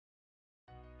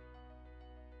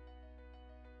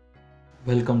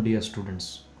Welcome dear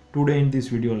students. Today in this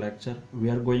video lecture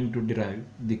we are going to derive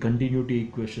the continuity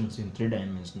equations in three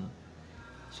dimensional.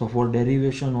 So for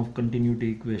derivation of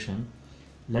continuity equation,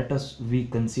 let us we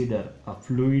consider a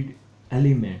fluid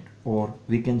element, or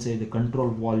we can say the control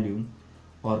volume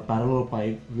or parallel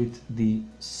pipe with the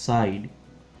side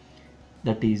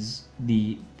that is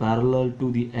the parallel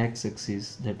to the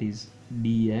x-axis, that is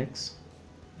dx,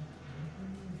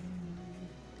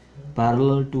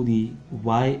 parallel to the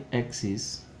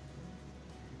y-axis,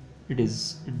 it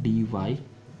is dy,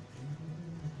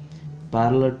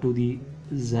 parallel to the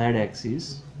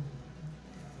z-axis,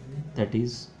 that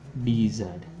is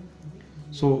dz.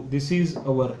 So this is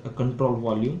our control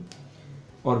volume,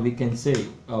 or we can say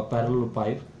a parallel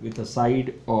pipe with a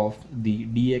side of the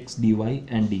dx, dy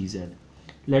and dz.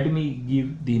 Let me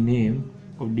give the name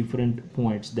of different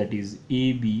points, that is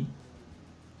A, B,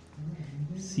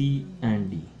 C and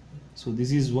D. So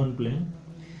this is one plane.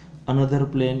 Another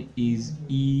plane is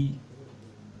E,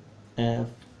 F,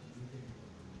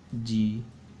 G,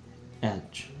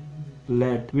 H.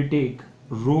 Let we take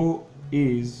rho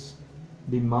is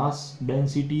the mass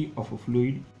density of a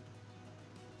fluid,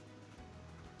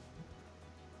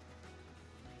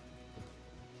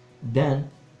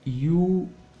 then U,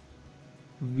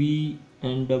 V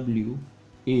and W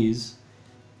is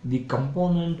the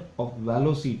component of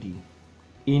velocity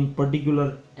in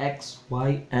particular x,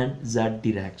 y and z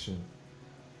direction.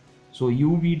 So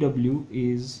U, V, W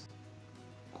is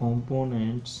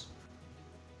components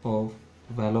of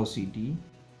velocity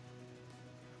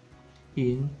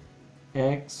in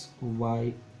x,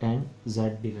 y and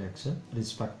z direction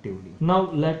respectively.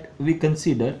 Now let we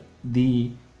consider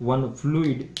the one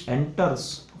fluid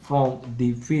enters from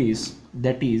the phase,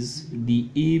 that is the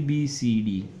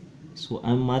ABCD. So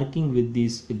I am marking with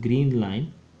this green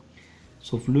line.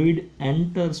 So fluid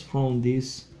enters from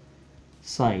this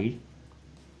side.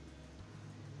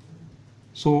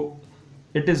 So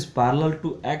it is parallel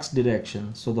to x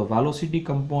direction. So the velocity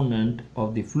component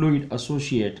of the fluid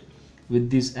associate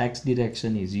with this x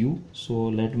direction is u. So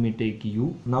let me take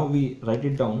u. Now we write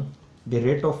it down. The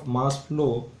rate of mass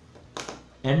flow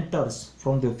enters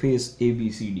from the phase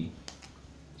ABCD.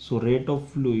 So rate of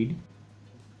fluid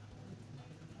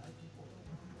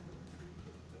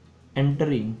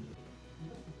entering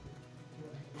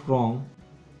from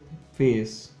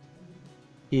phase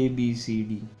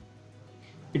ABCD,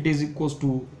 it is equals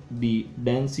to the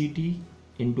density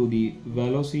into the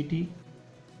velocity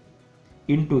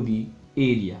into the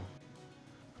area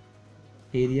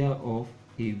of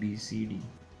ABCD.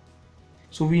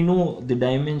 So we know the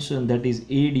dimension, that is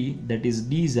AD, that is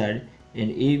dz,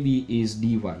 and AB is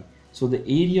dy. So the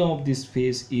area of this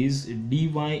phase is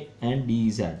dy and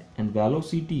dz, and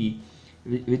velocity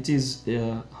which is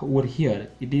over here,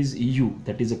 it is u,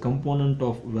 that is a component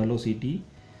of velocity.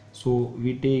 So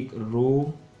we take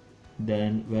rho,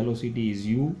 then velocity is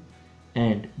u,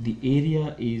 and the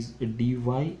area is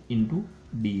dy into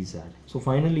dz. So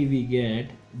finally we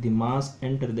get the mass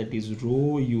enter, that is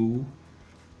rho u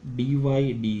dy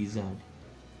dz.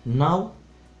 Now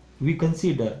we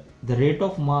consider the rate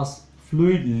of mass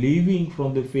fluid leaving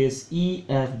from the phase E,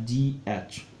 F, G,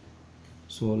 H.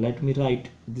 So let me write,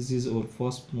 this is our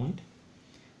first point.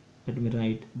 Let me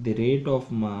write the rate of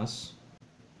mass,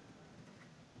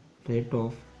 rate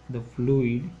of the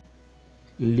fluid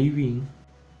leaving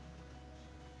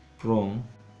from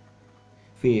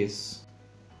phase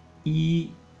E,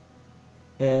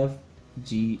 F,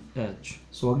 G, H.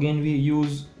 So again we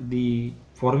use the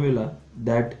formula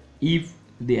that if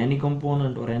the any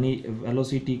component or any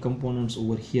velocity components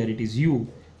over here it is u,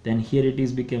 then here it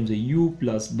is becomes a u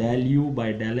plus del u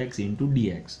by del x into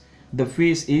dx. The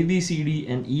phase ABCD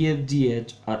and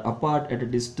EFGH are apart at a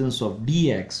distance of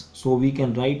dx, so we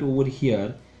can write over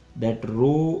here that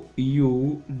rho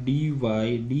u dy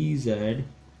dz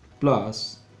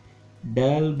plus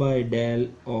del by del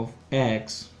of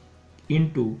x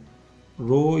into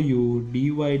rho u dy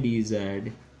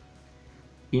dz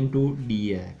into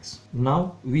dx.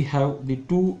 Now we have the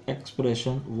two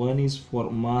expression, one is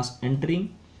for mass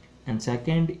entering and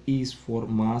second is for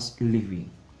mass leaving.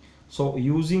 So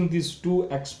using these two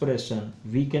expression,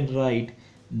 we can write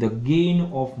the gain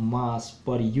of mass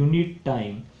per unit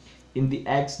time in the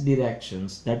x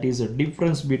directions, that is a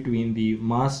difference between the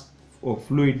mass of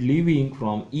fluid leaving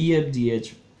from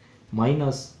EFGH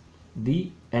minus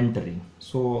the entering.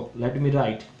 So let me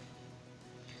write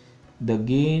the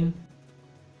gain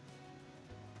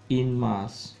in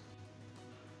mass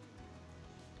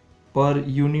per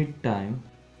unit time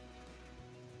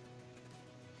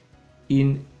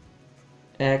in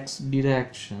x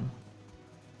direction,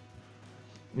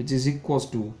 which is equals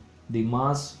to the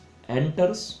mass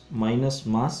enters minus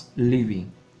mass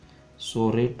leaving.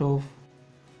 So rate of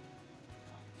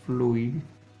fluid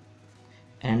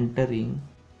entering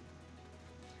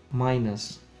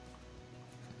minus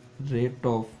rate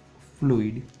of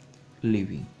fluid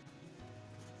leaving.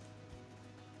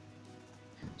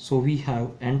 So we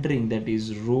have entering, that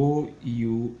is rho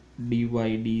u dy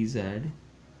dz,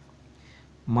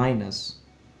 minus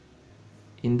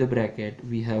in the bracket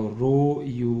we have rho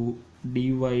u dy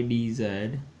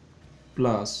dz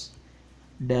plus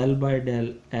del by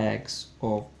del x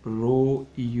of rho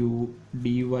u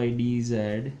dy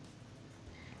dz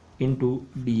into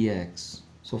dx.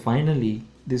 So finally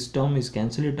this term is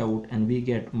cancelled out and we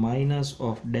get minus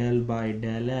of del by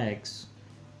del x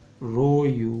rho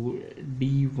u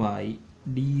dy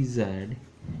dz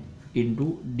into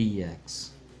dx.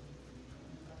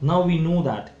 Now we know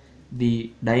that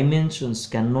the dimensions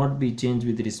cannot be changed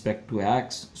with respect to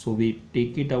x, so we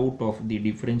take it out of the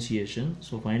differentiation.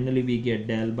 So finally we get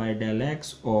del by del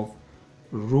x of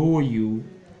rho u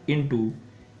into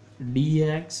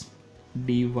dx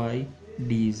dy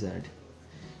dz.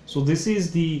 So this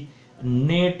is the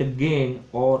net gain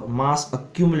or mass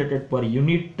accumulated per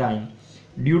unit time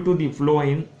due to the flow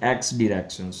in x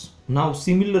directions. Now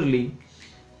similarly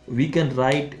we can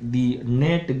write the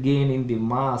net gain in the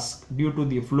mass due to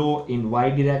the flow in y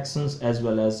directions as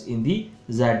well as in the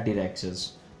z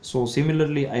directions. So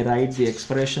similarly I write the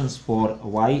expressions for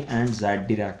y and z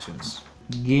directions.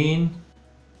 Gain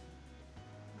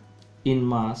in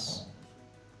mass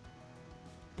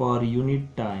per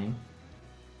unit time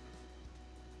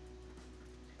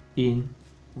in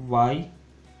y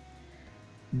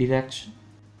direction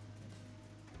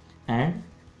and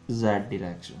z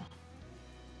direction.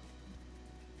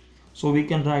 So we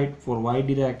can write for y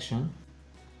direction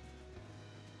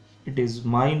it is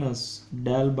minus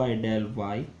del by del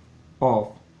y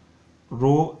of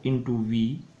rho into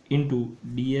v into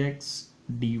dx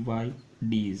dy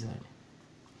dz.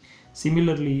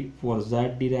 Similarly for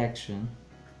z direction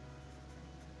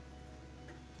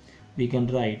we can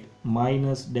write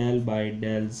minus del by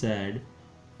del z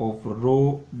of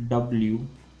rho w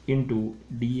into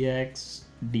dx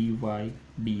dy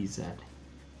dz.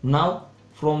 Now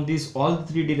from these all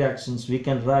three directions we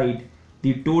can write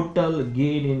the total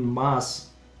gain in mass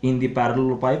in the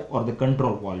parallel pipe or the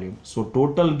control volume. So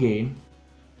total gain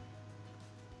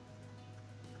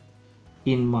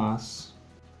in mass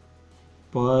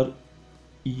per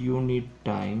unit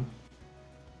time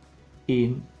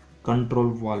in control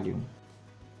volume.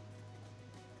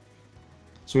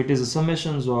 So it is the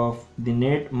summations of the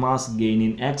net mass gain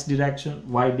in x direction,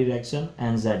 y direction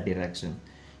and z direction.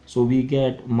 So we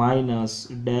get minus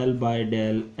del by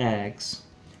del x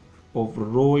of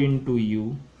rho into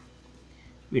u.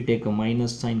 We take a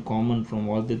minus sign common from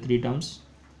all the three terms.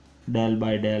 Del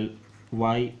by del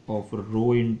y of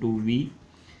rho into v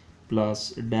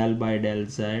plus del by del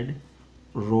z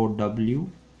rho w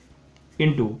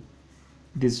into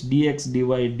this dx dy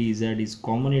dz is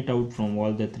common it out from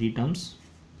all the three terms.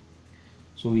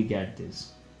 So we get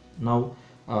this. Now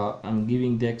I'm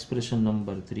giving the expression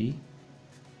number 3.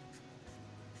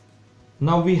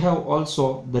 Now we have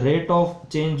also the rate of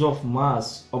change of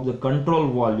mass of the control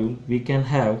volume. We can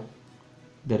have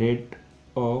the rate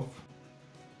of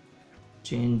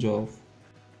change of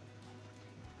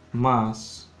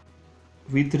mass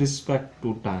with respect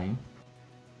to time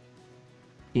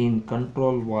in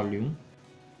control volume.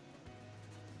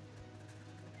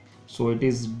 So it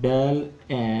is del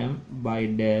m by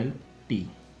del t.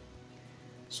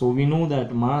 So we know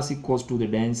that mass equals to the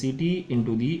density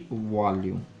into the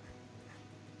volume.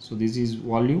 So this is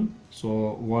volume.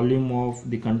 So volume of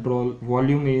the control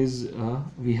volume is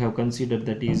we have considered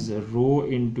that is rho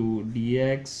into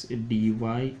dx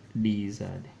dy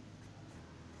dz.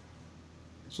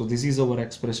 So this is our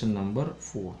expression number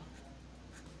 4.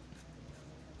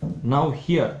 Now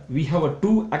here we have a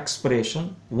two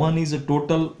expression. One is a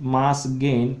total mass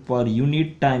gain per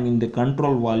unit time in the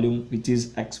control volume, which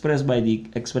is expressed by the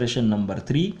expression number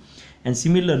 3, and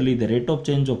similarly the rate of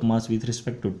change of mass with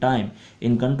respect to time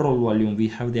in control volume we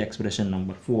have the expression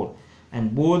number 4,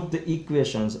 and both the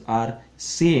equations are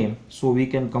same, so we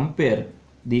can compare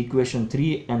the equation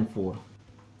 3 and 4.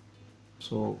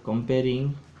 So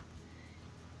comparing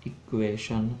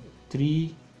equation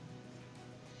 3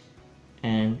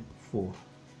 and 4.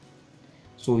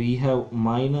 So we have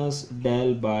minus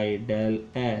del by del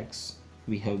x,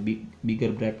 we have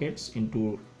bigger brackets,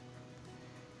 into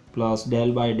plus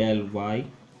del by del y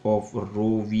of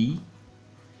rho v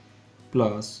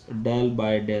plus del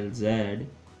by del z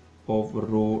of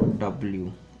rho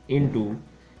w into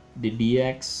the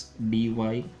dx dy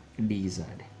dz.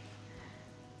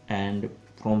 and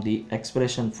from the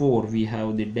expression 4 we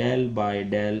have the del by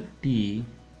del t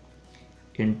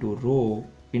into rho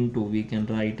into, we can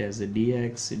write as a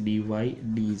dx dy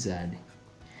dz,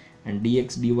 and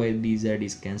dx dy dz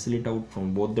is cancel it out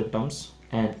from both the terms,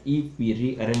 and if we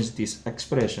rearrange this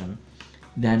expression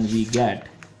then we get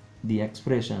the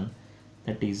expression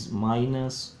that is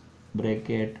minus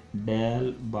bracket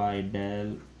del by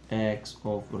del x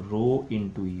of rho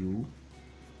into u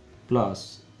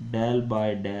plus del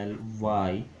by del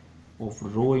y of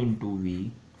rho into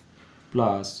v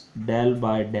plus del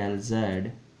by del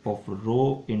z of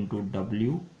rho into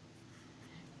w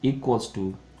equals to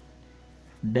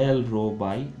del rho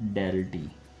by del t.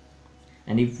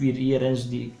 And if we rearrange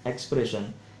the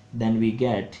expression then we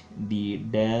get the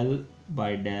del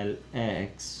by del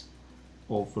x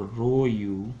of rho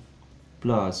u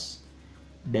plus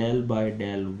del by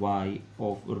del y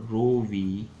of rho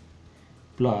v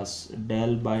plus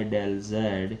del by del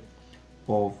z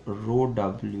of rho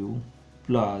w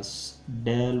plus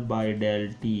del by del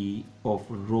t of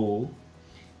rho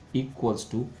equals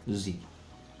to 0.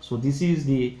 So this is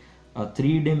the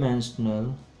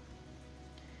three-dimensional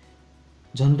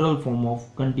general form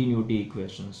of continuity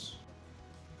equations.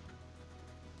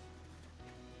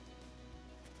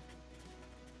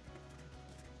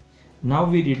 Now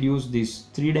we reduce this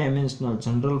three-dimensional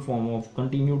general form of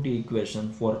continuity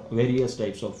equation for various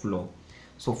types of flow.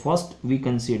 So first we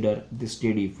consider the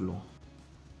steady flow.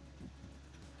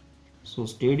 So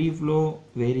steady flow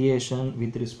variation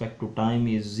with respect to time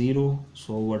is 0.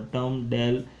 So our term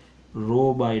del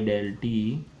rho by del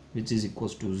t, which is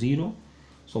equals to 0.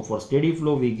 So for steady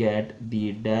flow we get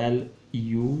the del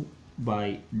u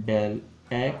by del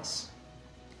x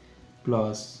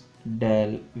plus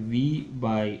del v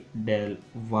by del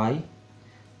y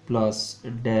plus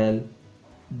del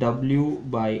w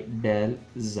by del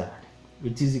z,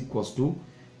 which is equals to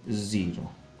 0.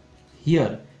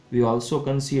 Here we also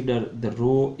consider the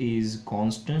rho is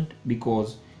constant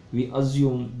because we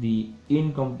assume the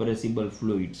incompressible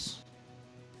fluids.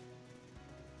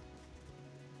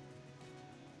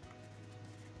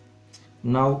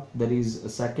 Now there is a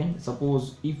second.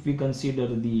 Suppose if we consider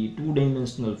the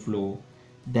two-dimensional flow,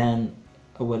 then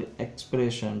our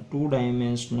expression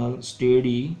two-dimensional,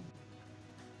 steady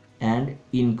and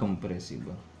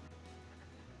incompressible.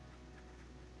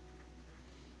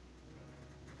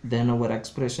 Then our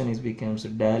expression is becomes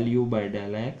del u by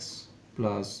del x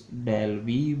plus del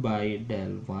v by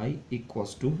del y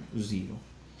equals to 0.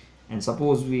 And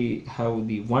suppose we have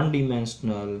the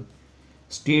one-dimensional,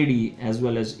 steady as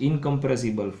well as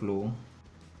incompressible flow,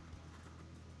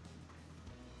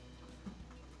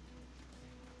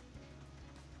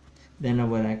 then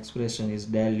our expression is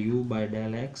del u by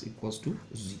del x equals to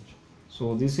 0.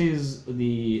 So this is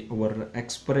the our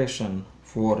expression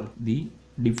for the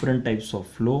different types of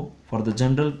flow for the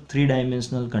general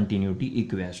three-dimensional continuity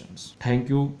equations. Thank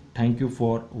you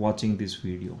for watching this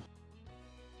video.